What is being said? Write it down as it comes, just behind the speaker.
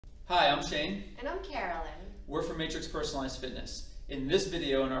Hi, I'm Shane. And I'm Carolyn. We're from Matrix Personalized Fitness. In this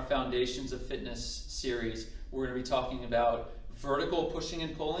video in our Foundations of Fitness series, we're going to be talking about vertical pushing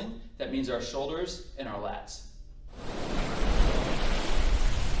and pulling. That means our shoulders and our lats.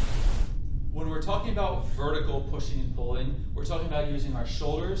 When we're talking about vertical pushing and pulling, we're talking about using our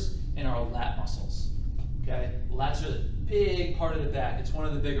shoulders and our lat muscles. Okay? Lats are a big part of the back. It's one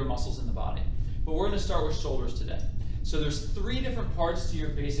of the bigger muscles in the body. But we're going to start with shoulders today. So there's three different parts to your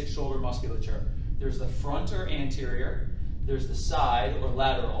basic shoulder musculature. There's the front or anterior, there's the side or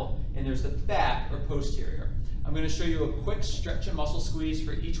lateral, and there's the back or posterior. I'm going to show you a quick stretch and muscle squeeze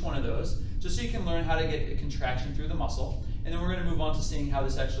for each one of those, just so you can learn how to get a contraction through the muscle. And then we're going to move on to seeing how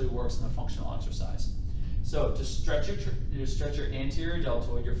this actually works in a functional exercise. So to stretch your anterior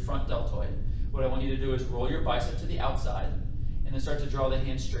deltoid, your front deltoid, what I want you to do is roll your bicep to the outside, and then start to draw the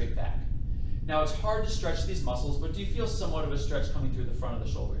hand straight back. Now it's hard to stretch these muscles, but do you feel somewhat of a stretch coming through the front of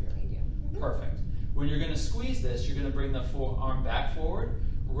the shoulder here? I do. Mm-hmm. Perfect. When you're going to squeeze this, you're going to bring the forearm back forward,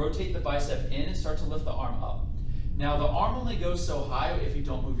 rotate the bicep in, and start to lift the arm up. Now the arm only goes so high if you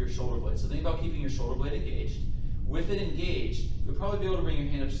don't move your shoulder blade. So think about keeping your shoulder blade engaged. With it engaged, you'll probably be able to bring your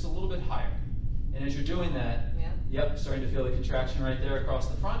hand up just a little bit higher. And as you're doing that, yep, starting to feel the contraction right there across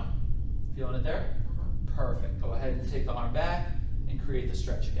the front. Feeling it there? Perfect. Go ahead and take the arm back and create the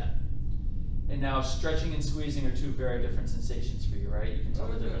stretch again. And now stretching and squeezing are two very different sensations for you, right? You can tell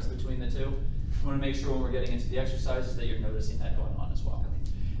the difference between the two. You want to make sure when we're getting into the exercises that you're noticing that going on as well.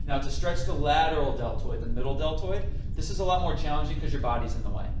 Now to stretch the lateral deltoid, the middle deltoid, this is a lot more challenging because your body's in the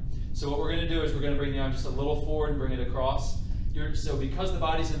way. So what we're going to do is we're going to bring the arm just a little forward and bring it across. So because the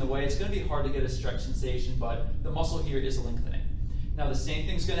body's in the way, it's going to be hard to get a stretch sensation, but the muscle here is lengthening. Now the same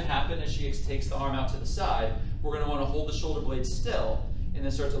thing's going to happen as she takes the arm out to the side. We're going to want to hold the shoulder blade still and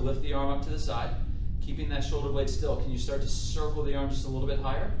then start to lift the arm up to the side. Keeping that shoulder blade still, can you start to circle the arm just a little bit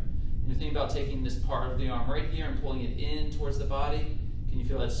higher? And you're thinking about taking this part of the arm right here and pulling it in towards the body. Can you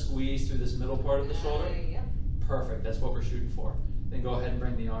feel that squeeze through this middle part of the shoulder? Yep. Perfect, that's what we're shooting for. Then go ahead and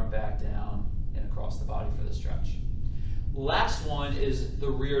bring the arm back down and across the body for the stretch. Last one is the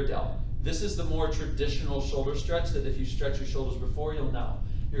rear delt. This is the more traditional shoulder stretch that if you stretch your shoulders before, you'll know.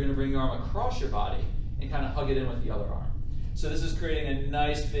 You're going to bring your arm across your body and kind of hug it in with the other arm. So this is creating a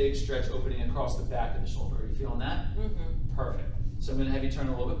nice big stretch opening across the back of the shoulder. Are you feeling that? Mm-hmm. Perfect. So I'm going to have you turn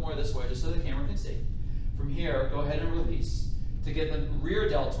a little bit more this way just so the camera can see. From here, go ahead and release. To get the rear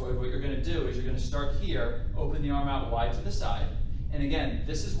deltoid, what you're going to do is you're going to start here, open the arm out wide to the side. And again,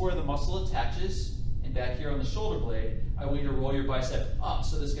 this is where the muscle attaches. And back here on the shoulder blade, I want you to roll your bicep up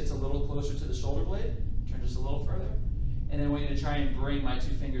so this gets a little closer to the shoulder blade. Turn just a little further. And then I want you to try and bring my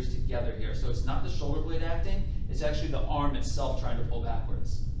two fingers together here. So it's not the shoulder blade acting, it's actually the arm itself trying to pull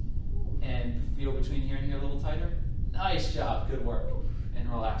backwards. And feel between here and here a little tighter. Nice job, good work. And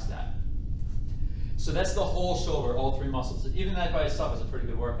relax that. So that's the whole shoulder, all three muscles. Even that by itself is a pretty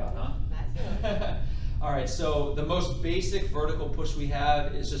good workout, huh? That's good. All right, so the most basic vertical push we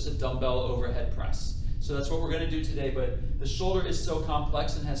have is just a dumbbell overhead press. So that's what we're going to do today, but the shoulder is so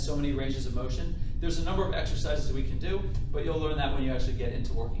complex and has so many ranges of motion. There's a number of exercises we can do, but you'll learn that when you actually get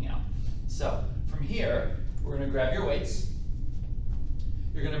into working out. So from here, we're going to grab your weights.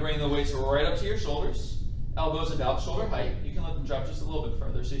 You're going to bring the weights right up to your shoulders, elbows about shoulder height. You can let them drop just a little bit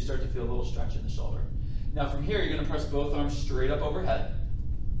further so you start to feel a little stretch in the shoulder. Now from here, you're going to press both arms straight up overhead.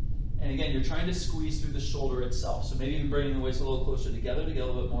 And again, you're trying to squeeze through the shoulder itself. So maybe even bringing the weights a little closer together to get a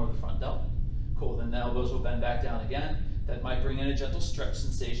little bit more of the front delt. Cool, then the elbows will bend back down again. That might bring in a gentle stretch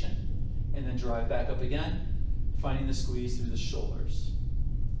sensation. And then drive back up again, finding the squeeze through the shoulders.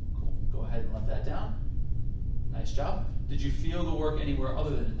 Cool, go ahead and let that down. Nice job. Did you feel the work anywhere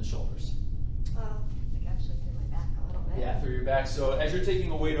other than in the shoulders? Like actually through my back a little bit. Yeah, through your back. So as you're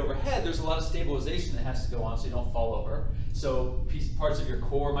taking a weight overhead, there's a lot of stabilization that has to go on so you don't fall over. So parts of your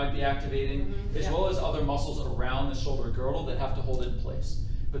core might be activating, as well as other muscles around the shoulder girdle that have to hold it in place.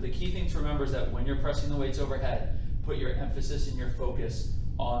 But the key thing to remember is that when you're pressing the weights overhead, put your emphasis and your focus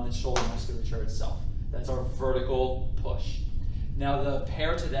on the shoulder musculature itself. That's our vertical push. Now the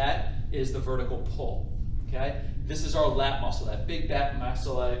pair to that is the vertical pull. Okay? This is our lat muscle, that big back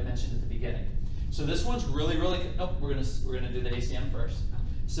muscle I mentioned at the beginning. So this one's really, nope, we're gonna do the ACM first.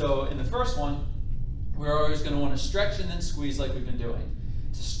 So in the first one, we're always gonna wanna stretch and then squeeze like we've been doing.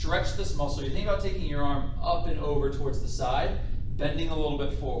 To stretch this muscle, you're thinking about taking your arm up and over towards the side, bending a little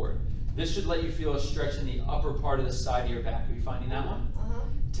bit forward. This should let you feel a stretch in the upper part of the side of your back. Are you finding that one?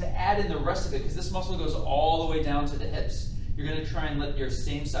 To add in the rest of it, because this muscle goes all the way down to the hips, you're going to try and let your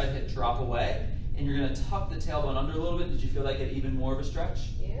same side hip drop away, and you're going to tuck the tailbone under a little bit. Did you feel that get even more of a stretch?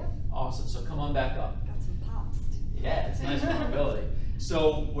 Yeah. Awesome. So come on back up. Got some pops. Yeah, it's nice mobility.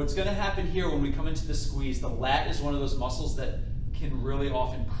 So what's going to happen here when we come into the squeeze, the lat is one of those muscles that can really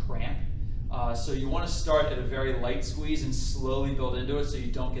often cramp. So you want to start at a very light squeeze and slowly build into it so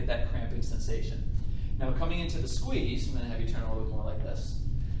you don't get that cramping sensation. Now coming into the squeeze, I'm going to have you turn a little bit more like this.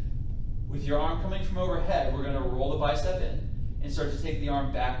 With your arm coming from overhead, we're going to roll the bicep in and start to take the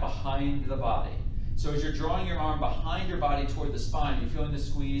arm back behind the body. So as you're drawing your arm behind your body toward the spine, you're feeling the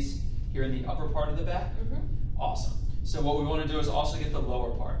squeeze here in the upper part of the back? Awesome. So what we want to do is also get the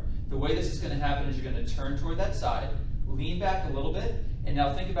lower part. The way this is going to happen is you're going to turn toward that side, lean back a little bit, and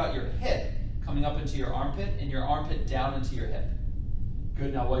now think about your hip coming up into your armpit and your armpit down into your hip.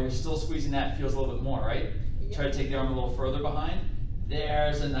 Good. Now while you're still squeezing that, it feels a little bit more, right? Yep. Try to take the arm a little further behind.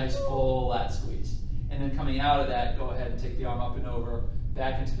 There's a nice full lat squeeze. And then coming out of that, go ahead and take the arm up and over,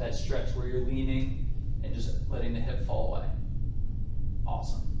 back into that stretch where you're leaning and just letting the hip fall away.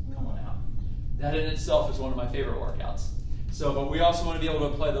 Awesome. Come on out. That in itself is one of my favorite workouts. But we also want to be able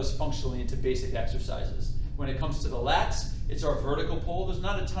to apply those functionally into basic exercises. When it comes to the lats, it's our vertical pull. There's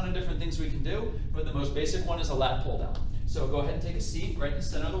not a ton of different things we can do, but the most basic one is a lat pull down. So go ahead and take a seat right in the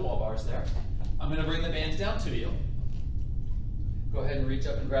center of the wall bars there. I'm going to bring the bands down to you. Go ahead and reach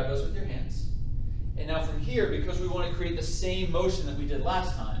up and grab those with your hands. And now from here, because we want to create the same motion that we did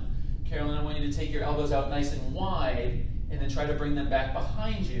last time, Carolyn, I want you to take your elbows out nice and wide and then try to bring them back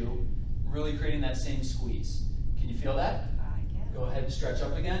behind you, really creating that same squeeze. Can you feel that? I can. Go ahead and stretch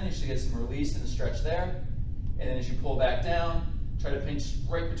up again. You should get some release and a stretch there. And then as you pull back down, try to pinch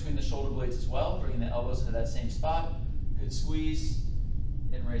right between the shoulder blades as well, bringing the elbows into that same spot. Good squeeze,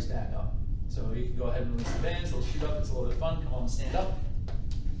 and raise back up. So you can go ahead and release the bands. They'll shoot up. It's a little bit fun. Come on, stand up.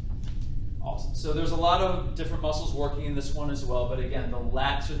 Awesome. So there's a lot of different muscles working in this one as well, but again, the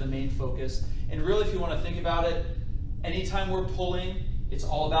lats are the main focus. And really, if you want to think about it, anytime we're pulling, it's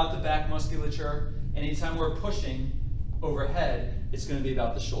all about the back musculature. Anytime we're pushing overhead, it's going to be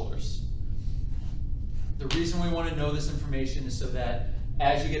about the shoulders. The reason we want to know this information is so that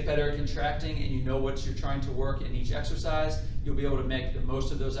as you get better at contracting and you know what you're trying to work in each exercise, you'll be able to make the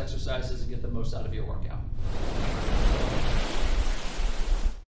most of those exercises and get the most out of your workout.